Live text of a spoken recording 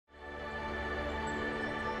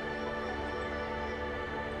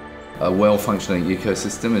A well-functioning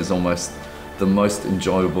ecosystem is almost the most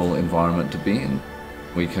enjoyable environment to be in.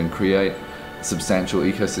 We can create substantial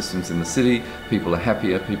ecosystems in the city, people are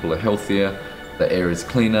happier, people are healthier, the air is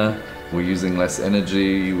cleaner, we're using less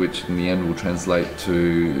energy, which in the end will translate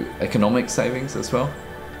to economic savings as well.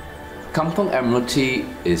 Kampung Admiralty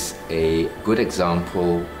is a good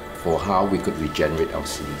example for how we could regenerate our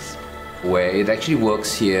cities. Where it actually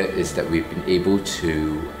works here is that we've been able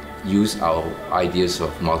to use our ideas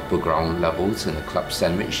of multiple ground levels and a club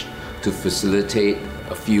sandwich to facilitate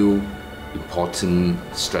a few important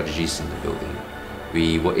strategies in the building.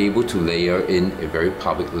 We were able to layer in a very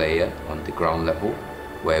public layer on the ground level,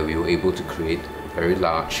 where we were able to create a very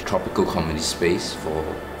large tropical community space for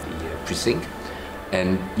the precinct.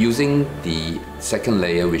 And using the second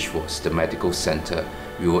layer, which was the medical center,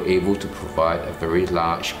 we were able to provide a very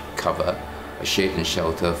large cover, a shade and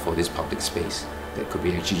shelter for this public space that could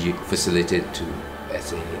be actually facilitated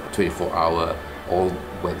as a 24-hour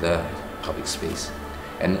all-weather public space.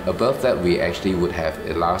 And above that, we actually would have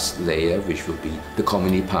a last layer, which would be the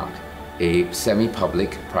community park, a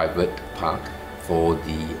semi-public private park for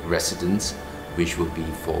the residents, which would be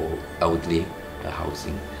for elderly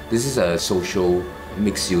housing. This is a social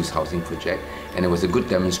mixed-use housing project, and it was a good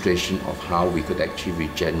demonstration of how we could actually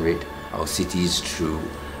regenerate our cities through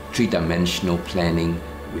three-dimensional planning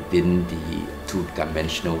within the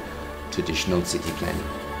two-dimensional traditional city planning.